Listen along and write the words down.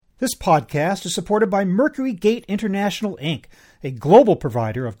This podcast is supported by Mercury Gate International, Inc., a global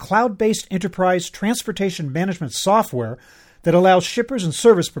provider of cloud-based enterprise transportation management software that allows shippers and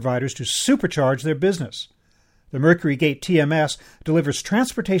service providers to supercharge their business. The Mercury Gate TMS delivers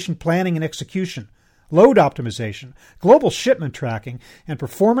transportation planning and execution, load optimization, global shipment tracking, and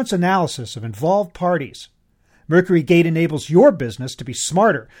performance analysis of involved parties. Mercury Gate enables your business to be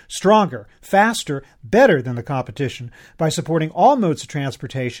smarter, stronger, faster, better than the competition by supporting all modes of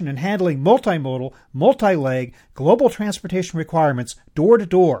transportation and handling multimodal, multi-leg, global transportation requirements door to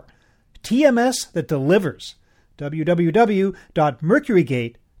door. TMS that delivers.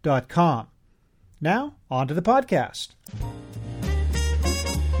 www.mercurygate.com. Now, on to the podcast.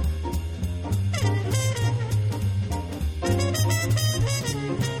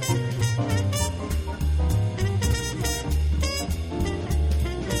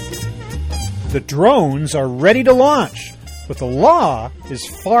 The drones are ready to launch, but the law is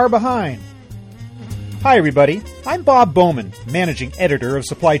far behind. Hi, everybody. I'm Bob Bowman, managing editor of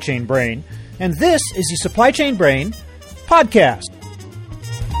Supply Chain Brain, and this is the Supply Chain Brain podcast.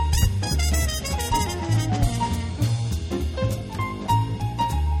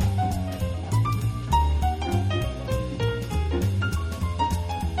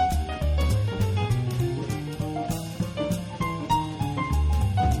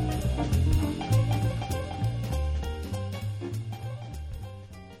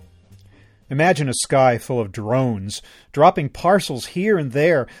 Imagine a sky full of drones, dropping parcels here and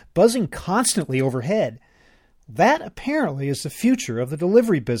there, buzzing constantly overhead. That apparently is the future of the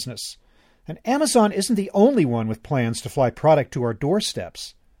delivery business. And Amazon isn't the only one with plans to fly product to our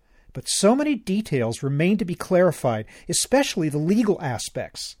doorsteps. But so many details remain to be clarified, especially the legal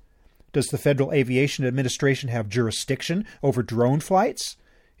aspects. Does the Federal Aviation Administration have jurisdiction over drone flights?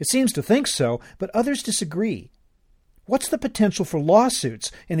 It seems to think so, but others disagree. What's the potential for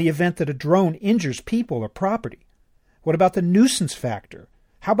lawsuits in the event that a drone injures people or property? What about the nuisance factor?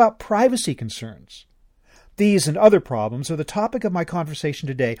 How about privacy concerns? These and other problems are the topic of my conversation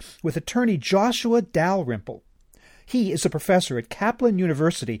today with attorney Joshua Dalrymple. He is a professor at Kaplan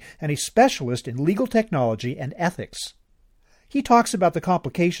University and a specialist in legal technology and ethics. He talks about the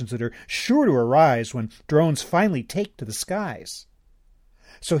complications that are sure to arise when drones finally take to the skies.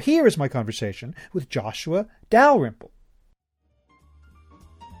 So here is my conversation with Joshua Dalrymple.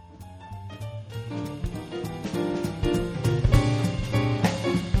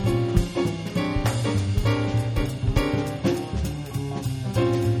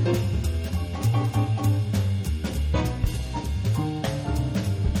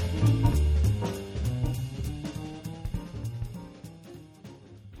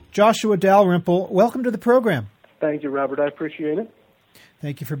 Joshua Dalrymple, welcome to the program. Thank you, Robert. I appreciate it.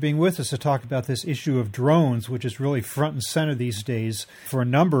 Thank you for being with us to talk about this issue of drones, which is really front and center these days for a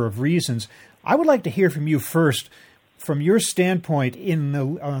number of reasons. I would like to hear from you first, from your standpoint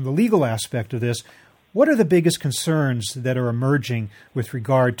on the legal aspect of this. What are the biggest concerns that are emerging with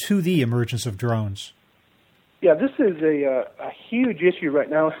regard to the emergence of drones? Yeah, this is a huge issue right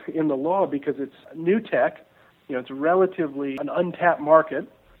now in the law because it's new tech. You know, it's relatively an untapped market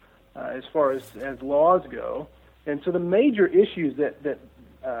as far as laws go. And so the major issues that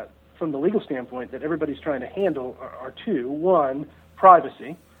from the legal standpoint, that everybody's trying to handle are two. One,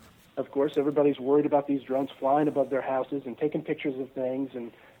 privacy. Of course, everybody's worried about these drones flying above their houses and taking pictures of things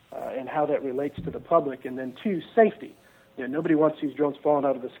and how that relates to the public. And then two, safety. You know, nobody wants these drones falling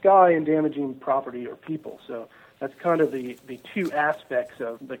out of the sky and damaging property or people. So that's kind of the two aspects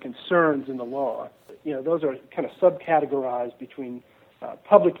of the concerns in the law. You know, those are kind of subcategorized between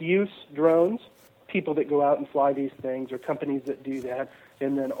public use drones, people that go out and fly these things, or companies that do that,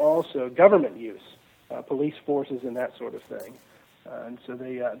 and then also government use, police forces and that sort of thing. And so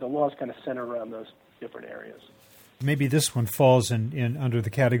the laws kind of center around those different areas. Maybe this one falls in under the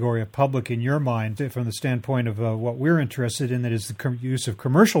category of public in your mind, from the standpoint of what we're interested in, that is the use of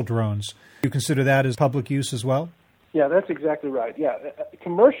commercial drones. Do you consider that as public use as well? Yeah, that's exactly right. Yeah,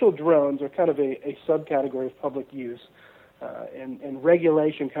 commercial drones are kind of a subcategory of public use, and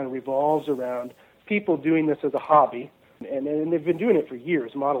regulation kind of revolves around people doing this as a hobby, and they've been doing it for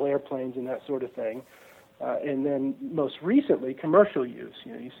years, model airplanes and that sort of thing. And then most recently, commercial use.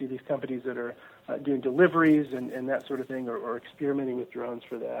 You know, you see these companies that are doing deliveries and that sort of thing, or experimenting with drones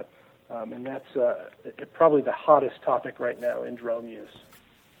for that. And that's probably the hottest topic right now in drone use.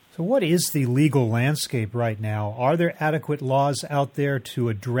 So what is the legal landscape right now? Are there adequate laws out there to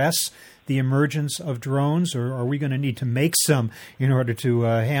address the emergence of drones, or are we going to need to make some in order to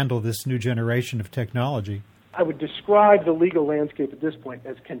handle this new generation of technology? I would describe the legal landscape at this point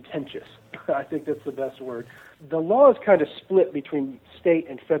as contentious. I think that's the best word. The law is kind of split between state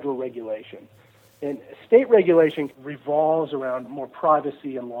and federal regulation. And state regulation revolves around more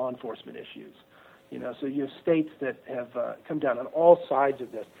privacy and law enforcement issues. So you have states that have come down on all sides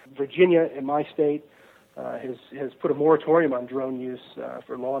of this. Virginia, in my state, has put a moratorium on drone use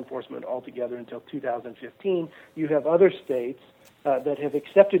for law enforcement altogether until 2015. You have other states that have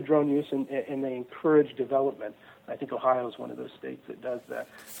accepted drone use and they encourage development. I think Ohio is one of those states that does that.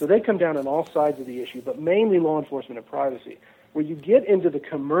 So they come down on all sides of the issue, but mainly law enforcement and privacy. Where you get into the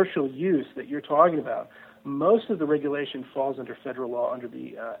commercial use that you're talking about, most of the regulation falls under federal law under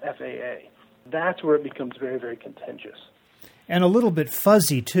the FAA. That's where it becomes very, very contentious. And a little bit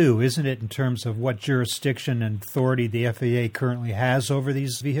fuzzy, too, isn't it, in terms of what jurisdiction and authority the FAA currently has over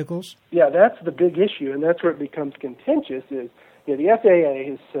these vehicles? Yeah, that's the big issue, and that's where it becomes contentious is, the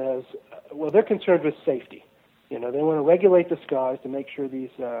FAA says, they're concerned with safety. They want to regulate the skies to make sure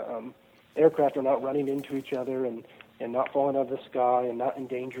these aircraft are not running into each other and not falling out of the sky and not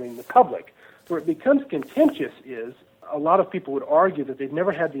endangering the public. Where it becomes contentious is a lot of people would argue that they've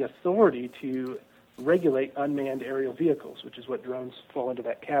never had the authority to regulate unmanned aerial vehicles, which is what drones fall into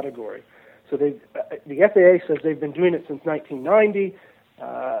that category. So the FAA says they've been doing it since 1990.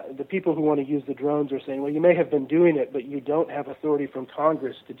 The people who want to use the drones are saying, well, you may have been doing it, but you don't have authority from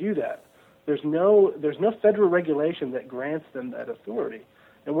Congress to do that. There's no federal regulation that grants them that authority.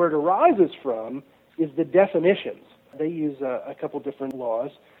 And where it arises from is the definitions. They use a couple different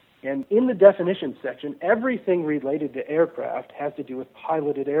laws. And in the definition section, everything related to aircraft has to do with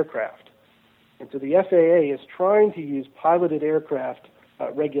piloted aircraft. And so the FAA is trying to use piloted aircraft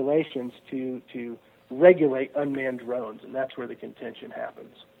regulations to regulate unmanned drones, and that's where the contention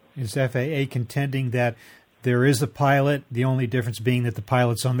happens. Is FAA contending that there is a pilot, the only difference being that the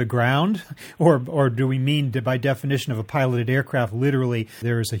pilot's on the ground? Or do we mean, by definition of a piloted aircraft, literally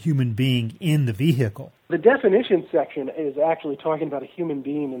there is a human being in the vehicle? The definition section is actually talking about a human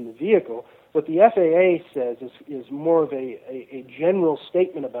being in the vehicle. What the FAA says is more of a general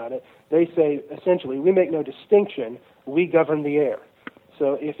statement about it. They say, essentially, we make no distinction, we govern the air.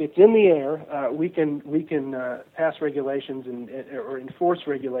 So if it's in the air, we can pass regulations or enforce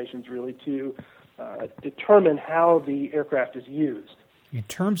regulations, really, to determine how the aircraft is used. In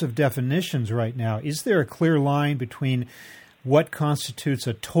terms of definitions right now, is there a clear line between what constitutes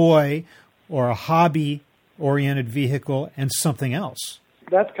a toy or a hobby-oriented vehicle and something else?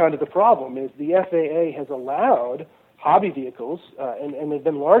 That's kind of the problem, is the FAA has allowed hobby vehicles, and they've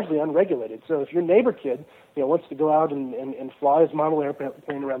been largely unregulated. So if your neighbor kid wants to go out and fly his model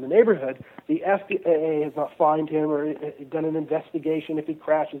airplane around the neighborhood, the FAA has not fined him or done an investigation if he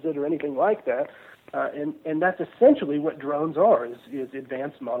crashes it or anything like that. And that's essentially what drones are, is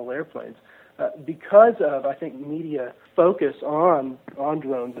advanced model airplanes. Because of, I think, media focus on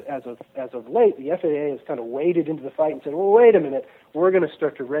drones as of late, the FAA has kind of waded into the fight and said, well, wait a minute, we're going to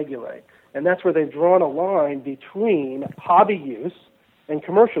start to regulate. And that's where they've drawn a line between hobby use and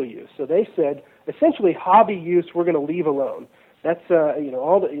commercial use. So they said, essentially, hobby use we're going to leave alone. That's,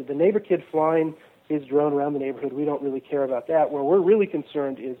 all the neighbor kid flying his drone around the neighborhood, we don't really care about that. Where we're really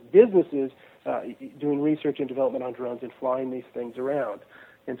concerned is businesses doing research and development on drones and flying these things around.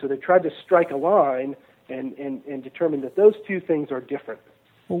 And so they tried to strike a line and determine that those two things are different.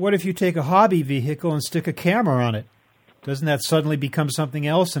 Well, what if you take a hobby vehicle and stick a camera on it? Doesn't that suddenly become something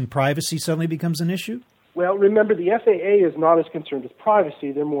else and privacy suddenly becomes an issue? Well, remember, the FAA is not as concerned with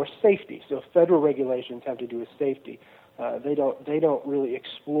privacy. They're more safety. So federal regulations have to do with safety. They don't really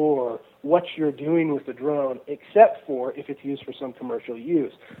explore what you're doing with the drone, except for if it's used for some commercial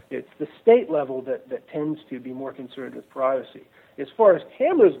use. It's the state level that tends to be more concerned with privacy. As far as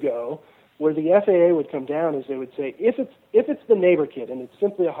cameras go, where the FAA would come down is they would say, if it's the neighbor kid and it's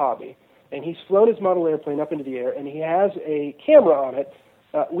simply a hobby, and he's flown his model airplane up into the air and he has a camera on it,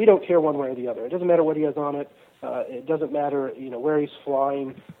 we don't care one way or the other. It doesn't matter what he has on it. It doesn't matter, where he's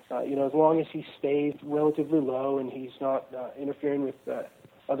flying. As long as he stays relatively low and he's not interfering with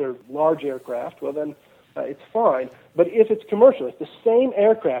other large aircraft, well then it's fine. But if it's commercial, if the same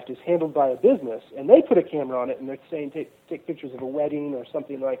aircraft is handled by a business and they put a camera on it and they're saying take pictures of a wedding or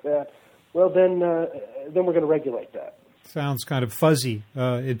something like that, well then we're going to regulate that. Sounds kind of fuzzy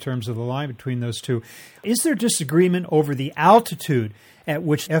in terms of the line between those two. Is there disagreement over the altitude at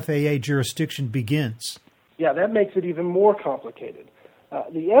which FAA jurisdiction begins? Yeah, that makes it even more complicated.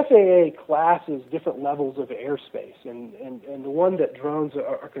 The FAA classes different levels of airspace, and the one that drones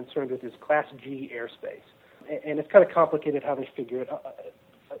are concerned with is Class G airspace. And it's kind of complicated how they figure it.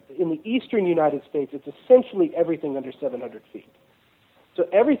 In the eastern United States, it's essentially everything under 700 feet. So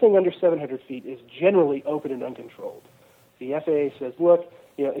everything under 700 feet is generally open and uncontrolled. The FAA says, look,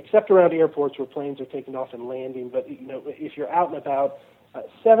 except around airports where planes are taking off and landing. But if you're out and about,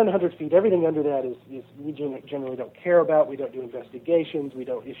 700 feet, everything under that is we generally don't care about. We don't do investigations. We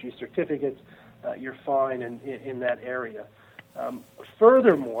don't issue certificates. You're fine in that area.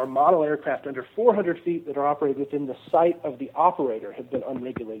 Furthermore, model aircraft under 400 feet that are operated within the site of the operator have been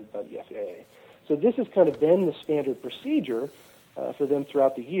unregulated by the FAA. So this has kind of been the standard procedure for them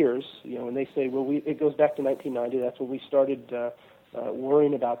throughout the years. When they say, it goes back to 1990, that's when we started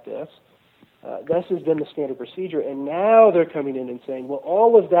worrying about this. This has been the standard procedure, and now they're coming in and saying, well,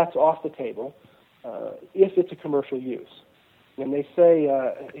 all of that's off the table if it's a commercial use. And they say,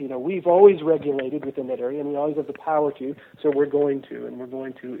 we've always regulated within that area, and we always have the power to, so we're going to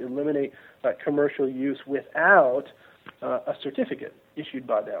eliminate commercial use without a certificate issued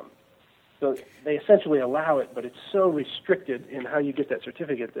by them. So they essentially allow it, but it's so restricted in how you get that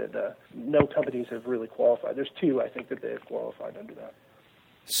certificate that no companies have really qualified. There's two, I think, that they have qualified under that.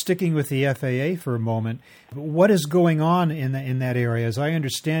 Sticking with the FAA for a moment, what is going on in that area? As I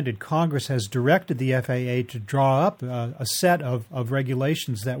understand it, Congress has directed the FAA to draw up a set of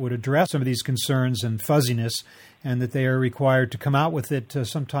regulations that would address some of these concerns and fuzziness, and that they are required to come out with it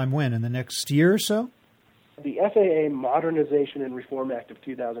sometime when, in the next year or so? The FAA Modernization and Reform Act of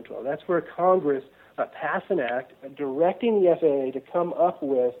 2012, that's where Congress passed an act directing the FAA to come up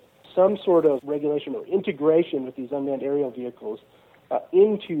with some sort of regulation or integration with these unmanned aerial vehicles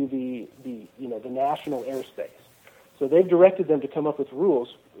into the national airspace. So they've directed them to come up with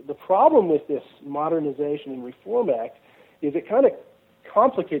rules. The problem with this Modernization and Reform Act is it kind of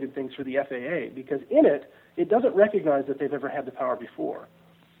complicated things for the FAA, because in it doesn't recognize that they've ever had the power before.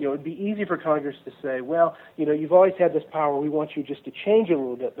 It'd be easy for Congress to say, well, you've always had this power, we want you just to change it a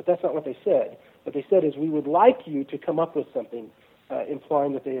little bit, but that's not what they said. What they said is, we would like you to come up with something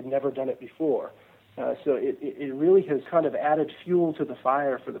implying that they had never done it before. So it really has kind of added fuel to the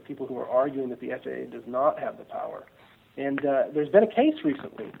fire for the people who are arguing that the FAA does not have the power. And there's been a case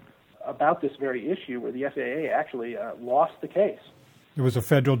recently about this very issue where the FAA actually lost the case. There was a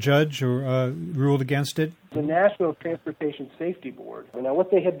federal judge who ruled against it? The National Transportation Safety Board. Now,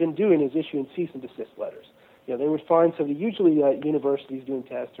 what they had been doing is issuing cease and desist letters. They would find somebody, usually universities doing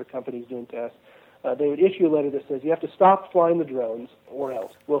tests or companies doing tests. They would issue a letter that says, you have to stop flying the drones or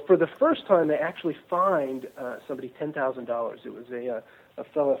else. Well, for the first time, they actually fined somebody $10,000. It was a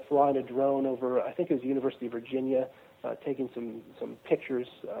fellow flying a drone over, I think it was the University of Virginia, taking some pictures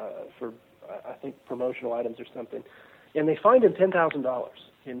for, I think, promotional items or something. And they fined him $10,000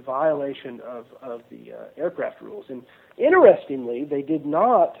 in violation of the aircraft rules. And interestingly, they did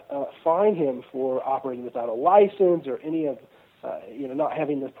not fine him for operating without a license or any of not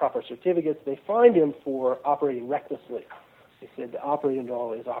having the proper certificates. They fined him for operating recklessly. They said the operating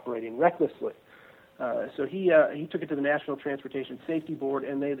law is operating recklessly. So he took it to the National Transportation Safety Board,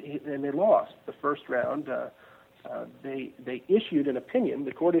 and they lost the first round. They issued an opinion.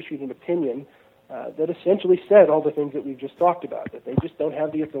 The court issued an opinion that essentially said all the things that we've just talked about, that they just don't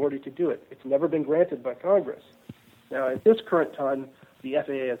have the authority to do it. It's never been granted by Congress. Now, at this current time, the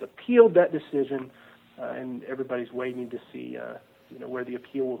FAA has appealed that decision, and everybody's waiting to see where the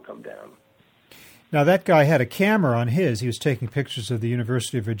appeal will come down. Now, that guy had a camera on his. He was taking pictures of the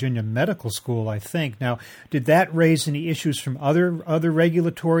University of Virginia Medical School, I think. Now, did that raise any issues from other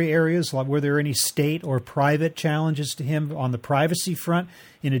regulatory areas? Were there any state or private challenges to him on the privacy front,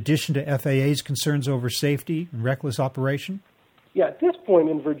 in addition to FAA's concerns over safety and reckless operation? Yeah, at this point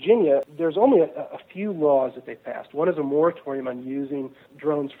in Virginia, there's only a few laws that they passed. One is a moratorium on using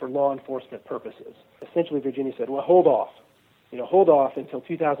drones for law enforcement purposes. Essentially, Virginia said, well, hold off until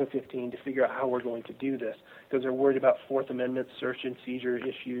 2015 to figure out how we're going to do this, because they're worried about Fourth Amendment search and seizure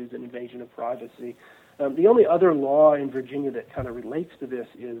issues and invasion of privacy. The only other law in Virginia that kind of relates to this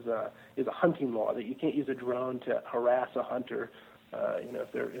is a hunting law, that you can't use a drone to harass a hunter,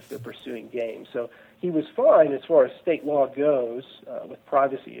 if they're pursuing game. So he was fine as far as state law goes with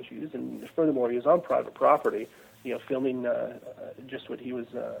privacy issues, and furthermore, he was on private property, filming just what he was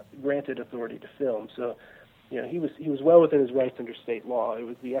granted authority to film. So, he was well within his rights under state law. It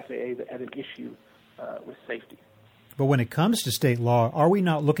was the FAA that had an issue with safety. But when it comes to state law, are we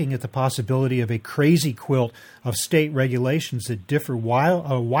not looking at the possibility of a crazy quilt of state regulations that differ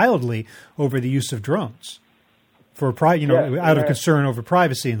wildly over the use of drones, out of concern over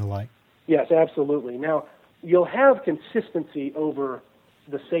privacy and the like? Yes, absolutely. Now, you'll have consistency over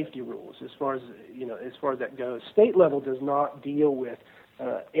the safety rules as far as that goes. State level does not deal with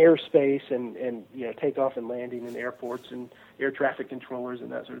airspace and takeoff and landing in airports and air traffic controllers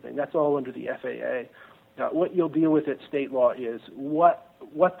and that sort of thing. That's all under the FAA. What you'll deal with at state law is what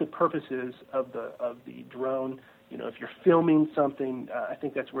the purpose is of the drone If you're filming something, I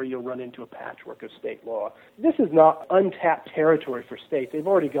think that's where you'll run into a patchwork of state law. This is not untapped territory for states. They've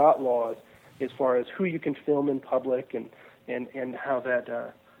already got laws as far as who you can film in public and how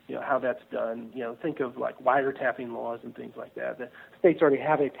that how that's done. Think of like wiretapping laws and things like that. The states already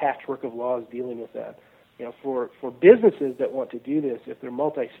have a patchwork of laws dealing with that. For businesses that want to do this, if they're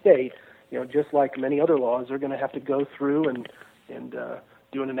multi-state, just like many other laws, they're going to have to go through and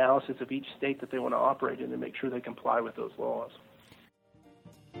do an analysis of each state that they want to operate in and make sure they comply with those laws.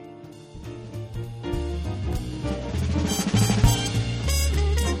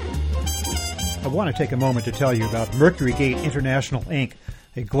 I want to take a moment to tell you about MercuryGate International, Inc.,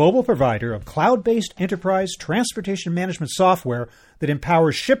 a global provider of cloud-based enterprise transportation management software that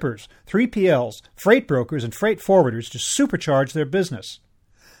empowers shippers, 3PLs, freight brokers, and freight forwarders to supercharge their business.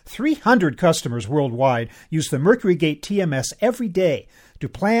 300 customers worldwide use the MercuryGate TMS every day to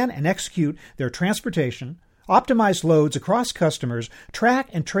plan and execute their transportation, optimize loads across customers, track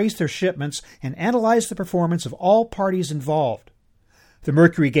and trace their shipments, and analyze the performance of all parties involved. The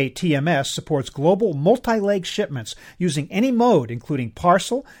MercuryGate TMS supports global multi-leg shipments using any mode, including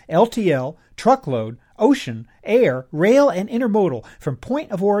parcel, LTL, truckload, ocean, air, rail, and intermodal from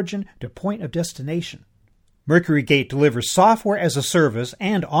point of origin to point of destination. MercuryGate delivers software as a service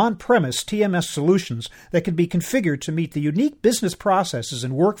and on-premise TMS solutions that can be configured to meet the unique business processes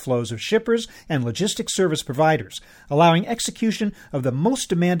and workflows of shippers and logistics service providers, allowing execution of the most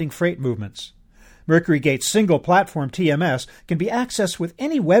demanding freight movements. MercuryGate's single-platform TMS can be accessed with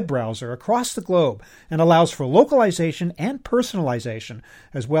any web browser across the globe and allows for localization and personalization,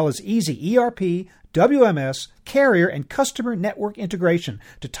 as well as easy ERP, WMS, carrier, and customer network integration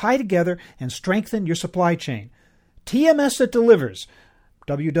to tie together and strengthen your supply chain. TMS that delivers.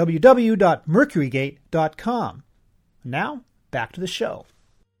 www.mercurygate.com. Now, back to the show.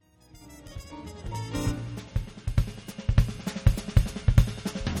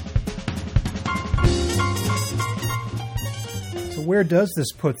 So where does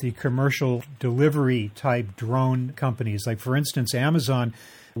this put the commercial delivery type drone companies? Like, for instance, Amazon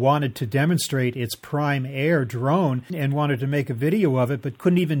wanted to demonstrate its Prime Air drone and wanted to make a video of it, but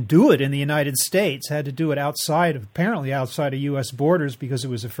couldn't even do it in the United States. Had to do it apparently outside of U.S. borders because it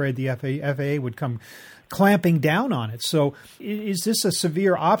was afraid the FAA would come clamping down on it. So is this a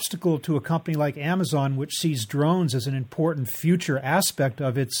severe obstacle to a company like Amazon, which sees drones as an important future aspect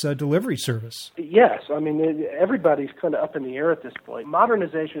of its delivery service? Yes. I mean, everybody's kind of up in the air at this point.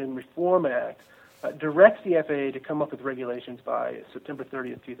 Modernization and Reform Act directs the FAA to come up with regulations by September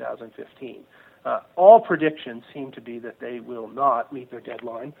 30th, 2015. All predictions seem to be that they will not meet their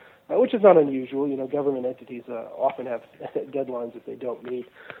deadline, which is not unusual. Government entities often have deadlines that they don't meet.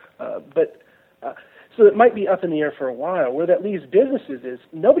 So it might be up in the air for a while. Where that leaves businesses is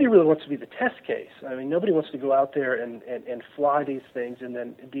nobody really wants to be the test case. I mean, nobody wants to go out there and fly these things and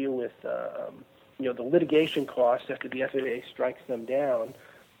then deal with the litigation costs after the FAA strikes them down.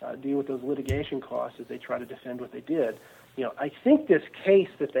 Deal with those litigation costs as they try to defend what they did. I think this case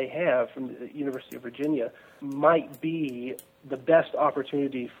that they have from the University of Virginia might be the best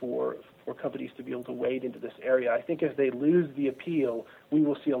opportunity for companies to be able to wade into this area. I think if they lose the appeal, we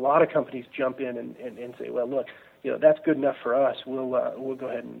will see a lot of companies jump in and say, well, look, that's good enough for us. We'll go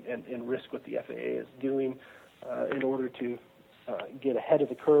ahead and risk what the FAA is doing in order to get ahead of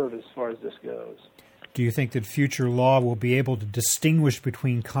the curve as far as this goes. Do you think that future law will be able to distinguish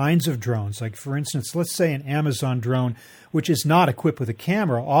between kinds of drones? Like, for instance, let's say an Amazon drone, which is not equipped with a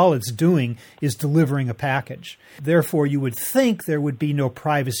camera, all it's doing is delivering a package. Therefore, you would think there would be no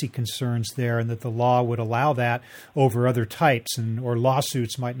privacy concerns there and that the law would allow that over other types, or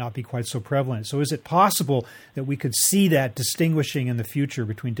lawsuits might not be quite so prevalent. So is it possible that we could see that distinguishing in the future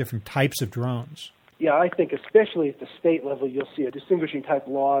between different types of drones? Yeah, I think especially at the state level, you'll see a distinguishing type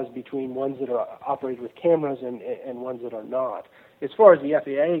laws between ones that are operated with cameras and ones that are not. As far as the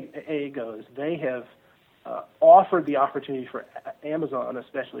FAA goes, they have offered the opportunity for Amazon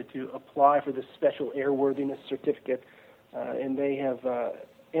especially to apply for this special airworthiness certificate, and they have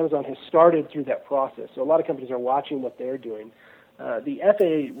Amazon has started through that process. So a lot of companies are watching what they're doing. The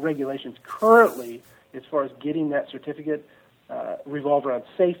FAA regulations currently, as far as getting that certificate, revolve around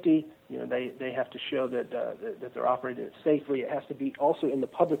safety. They have to show that they're operating it safely. It has to be also in the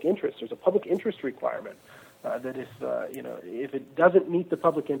public interest. There's a public interest requirement that if it doesn't meet the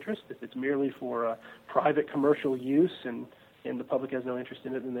public interest, if it's merely for private commercial use and the public has no interest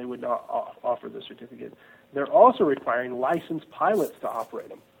in it, then they would not offer the certificate. They're also requiring licensed pilots to operate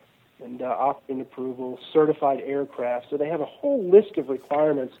them and operating approval, certified aircraft. So they have a whole list of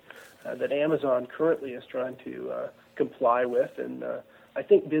requirements that Amazon currently is trying to comply with, and I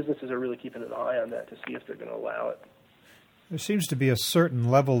think businesses are really keeping an eye on that to see if they're going to allow it. There seems to be a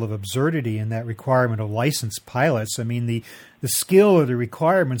certain level of absurdity in that requirement of licensed pilots. I mean, the skill or the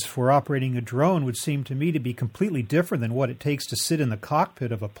requirements for operating a drone would seem to me to be completely different than what it takes to sit in the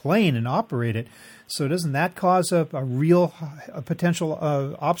cockpit of a plane and operate it. So doesn't that cause a potential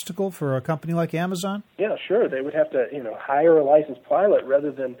obstacle for a company like Amazon? Yeah, sure. They would have to, hire a licensed pilot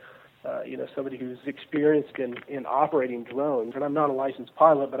rather than, somebody who's experienced in operating drones. And I'm not a licensed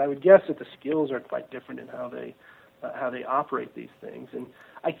pilot, but I would guess that the skills are quite different in how they operate these things. And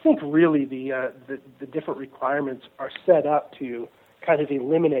I think really the different requirements are set up to kind of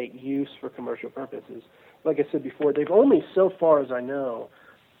eliminate use for commercial purposes. Like I said before, they've only, so far as I know,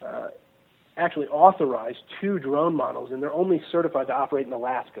 actually authorized 2 drone models, and they're only certified to operate in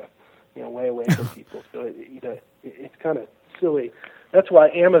Alaska, way away from people. So it's kind of silly. That's why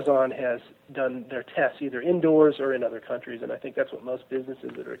Amazon has done their tests either indoors or in other countries, and I think that's what most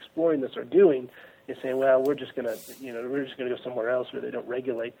businesses that are exploring this are doing, is saying, well, we're just going to go somewhere else where they don't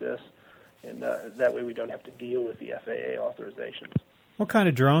regulate this, and that way we don't have to deal with the FAA authorizations. What kind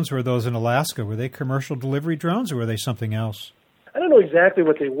of drones were those in Alaska? Were they commercial delivery drones, or were they something else? I don't know exactly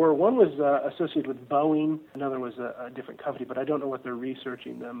what they were. One was associated with Boeing. Another was a different company, but I don't know what they're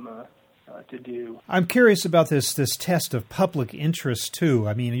researching them to do. I'm curious about this test of public interest, too.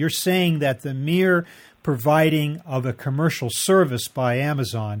 I mean, you're saying that the mere providing of a commercial service by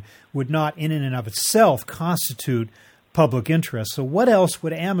Amazon would not in and of itself constitute public interest. So what else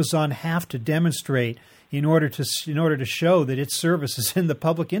would Amazon have to demonstrate in order to show that its service is in the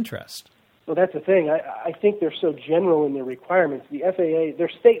public interest? Well, that's the thing. I think they're so general in their requirements. The FAA,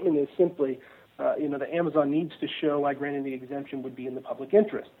 their statement is simply, that Amazon needs to show why granting the exemption would be in the public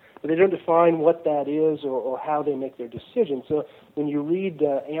interest. But they don't define what that is or how they make their decision. So when you read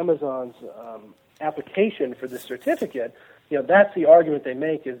Amazon's application for this certificate, that's the argument they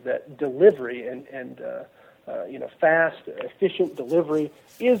make, is that delivery and fast, efficient delivery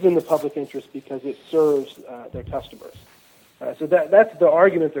is in the public interest because it serves their customers. So that's the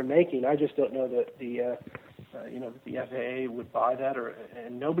argument they're making. I just don't know that the FAA would buy that,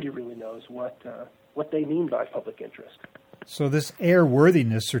 and nobody really knows what they mean by public interest. So this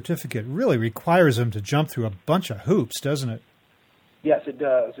airworthiness certificate really requires them to jump through a bunch of hoops, doesn't it? Yes, it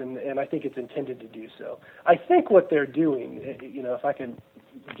does, and I think it's intended to do so. I think what they're doing, if I can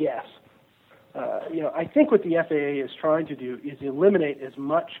guess, I think what the FAA is trying to do is eliminate as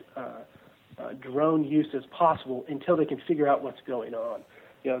much drone use as possible until they can figure out what's going on.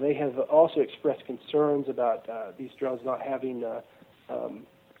 They have also expressed concerns about these drones not having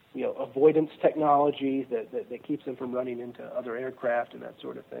avoidance technology that keeps them from running into other aircraft and that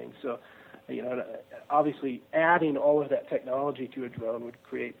sort of thing. So, obviously adding all of that technology to a drone would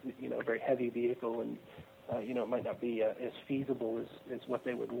create, a very heavy vehicle, and, it might not be as feasible as what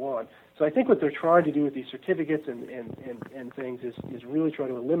they would want. So I think what they're trying to do with these certificates and things is really try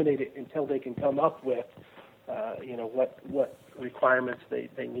to eliminate it until they can come up with, what requirements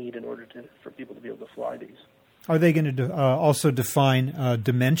they need in order for people to be able to fly these. Are they going to also define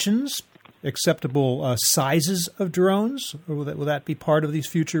dimensions, acceptable sizes of drones? Or will that be part of these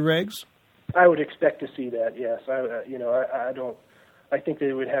future regs? I would expect to see that. Yes, I think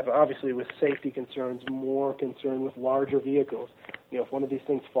they would have, obviously, with safety concerns, more concern with larger vehicles. If one of these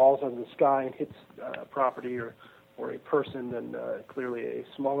things falls out of the sky and hits property or a person, then clearly a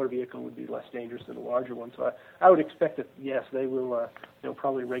smaller vehicle would be less dangerous than a larger one. So I would expect that, yes, they will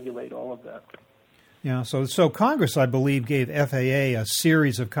probably regulate all of that. Yeah, so Congress, I believe, gave FAA a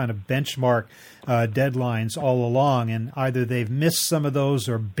series of kind of benchmark deadlines all along, and either they've missed some of those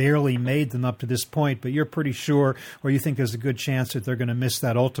or barely made them up to this point, but you're pretty sure, or you think there's a good chance that they're going to miss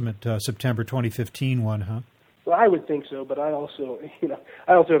that ultimate September 2015 one, huh? Well, I would think so, but I also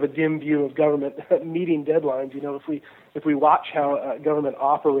have a dim view of government meeting deadlines. If we watch how government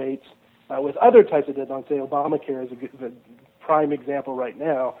operates with other types of deadlines, say Obamacare is a prime example right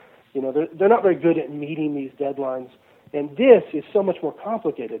now. They're not very good at meeting these deadlines, and this is so much more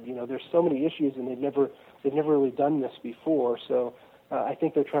complicated. There's so many issues, and they've never really done this before. So I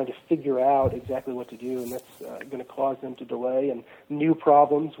think they're trying to figure out exactly what to do, and that's going to cause them to delay, and new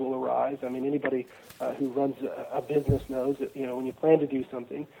problems will arise. I mean, anybody who runs a business knows that when you plan to do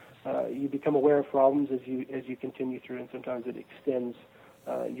something, you become aware of problems as you continue through, and sometimes it extends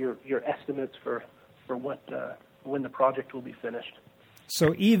your estimates for when the project will be finished.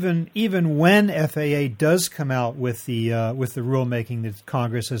 So even when FAA does come out with the rulemaking that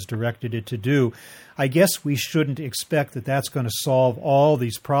Congress has directed it to do, I guess we shouldn't expect that that's going to solve all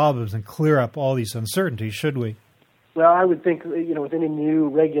these problems and clear up all these uncertainties, should we? Well, I would think with any new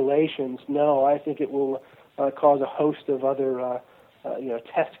regulations, no. I think it will cause a host of other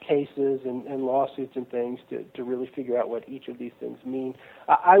test cases and lawsuits and things to really figure out what each of these things mean.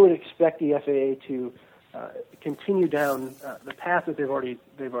 I would expect the FAA to continue down the path that they've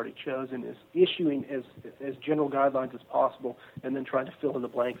already chosen, is issuing as general guidelines as possible, and then trying to fill in the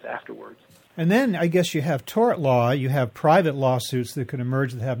blanks afterwards. And then I guess you have tort law, you have private lawsuits that could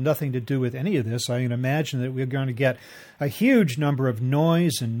emerge that have nothing to do with any of this. I can imagine that we're going to get a huge number of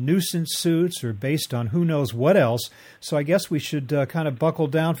noise and nuisance suits or based on who knows what else. So I guess we should kind of buckle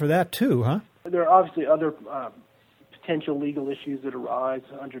down for that too, huh? There are obviously other potential legal issues that arise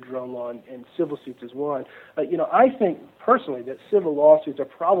under drone law, and civil suits is one. I think personally that civil lawsuits are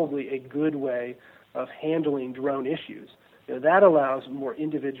probably a good way of handling drone issues. That allows more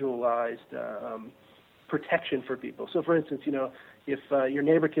individualized protection for people. So, for instance, if your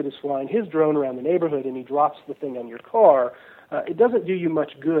neighbor kid is flying his drone around the neighborhood and he drops the thing on your car, it doesn't do you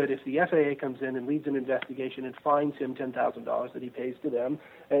much good if the FAA comes in and leads an investigation and fines him $10,000 that he pays to them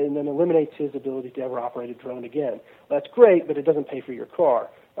and then eliminates his ability to ever operate a drone again. Well, that's great, but it doesn't pay for your car.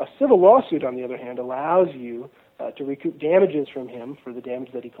 A civil lawsuit, on the other hand, allows you to recoup damages from him for the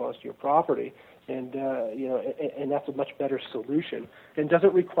damage that he caused to your property. And that's a much better solution, and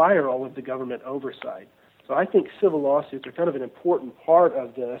doesn't require all of the government oversight. So I think civil lawsuits are kind of an important part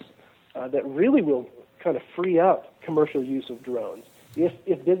of this that really will kind of free up commercial use of drones.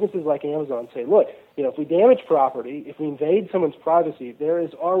 If businesses like Amazon say, look, if we damage property, if we invade someone's privacy, there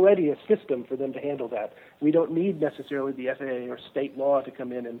is already a system for them to handle that. We don't need necessarily the FAA or state law to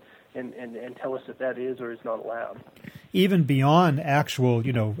come in and tell us that is or is not allowed. Even beyond actual,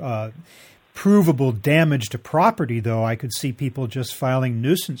 provable damage to property, though, I could see people just filing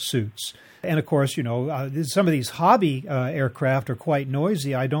nuisance suits. And, of course, some of these hobby aircraft are quite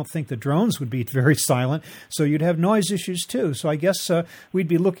noisy. I don't think the drones would be very silent, so you'd have noise issues, too. So I guess we'd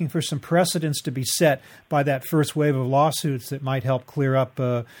be looking for some precedents to be set by that first wave of lawsuits that might help clear up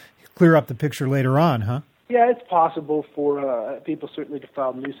the picture later on, huh? Yeah, it's possible for people certainly to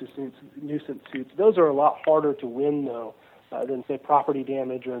file nuisance suits. Those are a lot harder to win, though, than, say, property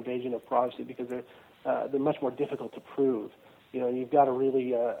damage or invasion of privacy, because they're much more difficult to prove. You've got to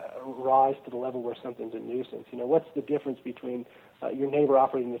really rise to the level where something's a nuisance. What's the difference between your neighbor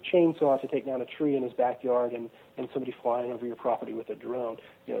operating a chainsaw to take down a tree in his backyard and somebody flying over your property with a drone?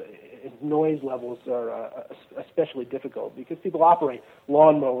 Noise levels are especially difficult because people operate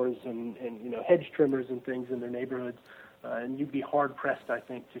lawnmowers and hedge trimmers and things in their neighborhoods, and you'd be hard pressed, I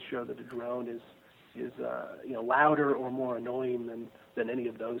think, to show that a drone is louder or more annoying than any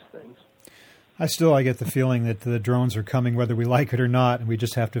of those things. I get the feeling that the drones are coming whether we like it or not, and we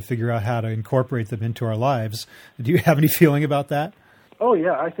just have to figure out how to incorporate them into our lives. Do you have any feeling about that? Oh,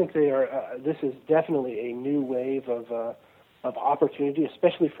 yeah. I think they are. This is definitely a new wave of opportunity,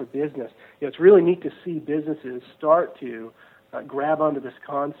 especially for business. It's really neat to see businesses start to grab onto this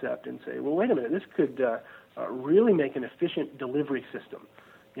concept and say, well, wait a minute, this could really make an efficient delivery system.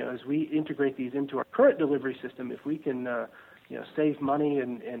 As we integrate these into our current delivery system, if we can save money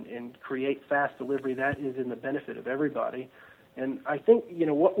and create fast delivery, that is in the benefit of everybody. And I think,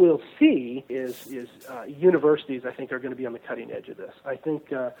 what we'll see is universities, I think, are going to be on the cutting edge of this. I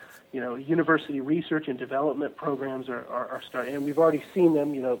think, university research and development programs are starting, and we've already seen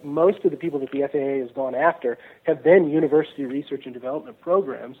them. Most of the people that the FAA has gone after have been university research and development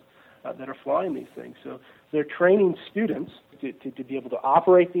programs that are flying these things. So they're training students to be able to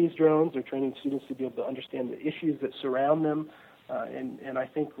operate these drones. They're training students to be able to understand the issues that surround them. And I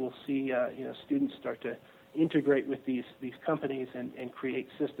think we'll see students start to integrate with these companies and create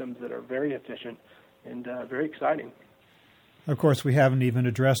systems that are very efficient and very exciting. Of course, we haven't even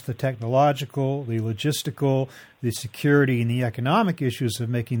addressed the technological, the logistical, the security, and the economic issues of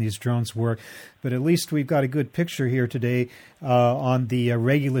making these drones work. But at least we've got a good picture here today on the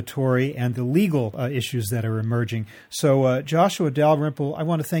regulatory and the legal issues that are emerging. So, Joshua Dalrymple, I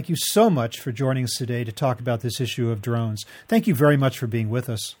want to thank you so much for joining us today to talk about this issue of drones. Thank you very much for being with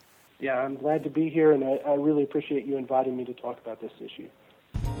us. Yeah, I'm glad to be here, and I really appreciate you inviting me to talk about this issue.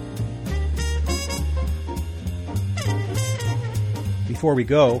 Before we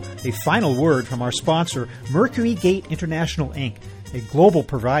go, a final word from our sponsor, Mercury Gate International, Inc., a global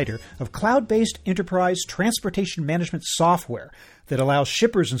provider of cloud-based enterprise transportation management software that allows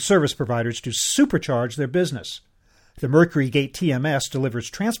shippers and service providers to supercharge their business. The Mercury Gate TMS delivers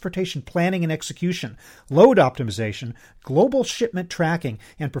transportation planning and execution, load optimization, global shipment tracking,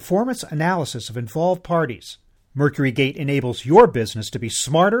 and performance analysis of involved parties. Mercury Gate enables your business to be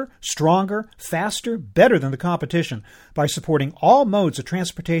smarter, stronger, faster, better than the competition by supporting all modes of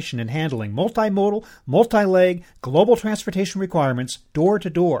transportation and handling multimodal, multi-leg, global transportation requirements door to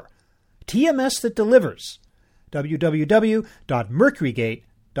door. TMS that delivers.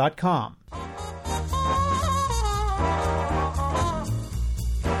 www.mercurygate.com.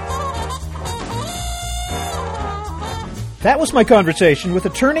 That was my conversation with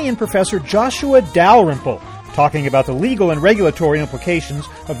attorney and professor Joshua Dalrymple, talking about the legal and regulatory implications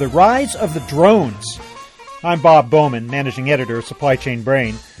of the rise of the drones. I'm Bob Bowman, managing editor of Supply Chain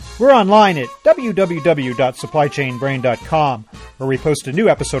Brain. We're online at www.supplychainbrain.com, where we post a new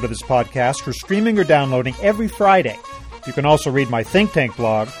episode of this podcast for streaming or downloading every Friday. You can also read my think tank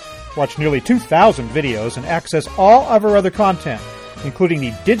blog, watch nearly 2,000 videos, and access all of our other content, including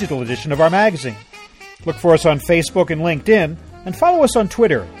the digital edition of our magazine. Look for us on Facebook and LinkedIn, and follow us on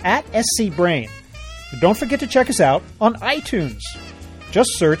Twitter at SCBrain. And don't forget to check us out on iTunes.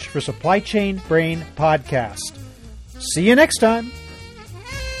 Just search for Supply Chain Brain Podcast. See you next time.